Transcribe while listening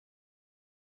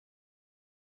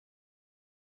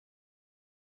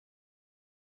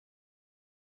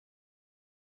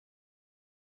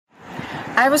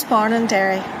I was born in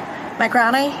Derry. My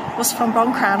granny was from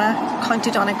Buncrana,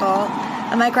 County Donegal,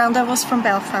 and my granda was from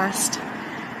Belfast.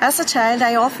 As a child,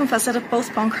 I often visited both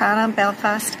Buncrana and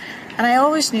Belfast, and I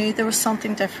always knew there was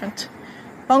something different.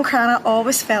 Buncrana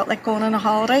always felt like going on a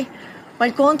holiday,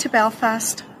 while going to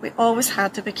Belfast, we always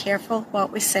had to be careful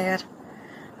what we said.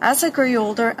 As I grew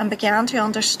older and began to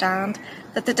understand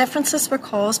that the differences were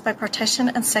caused by partition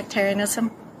and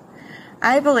sectarianism,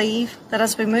 I believe that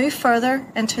as we move further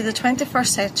into the 21st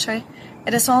century,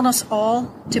 it is on us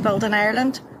all to build an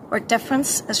Ireland where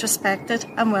difference is respected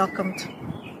and welcomed.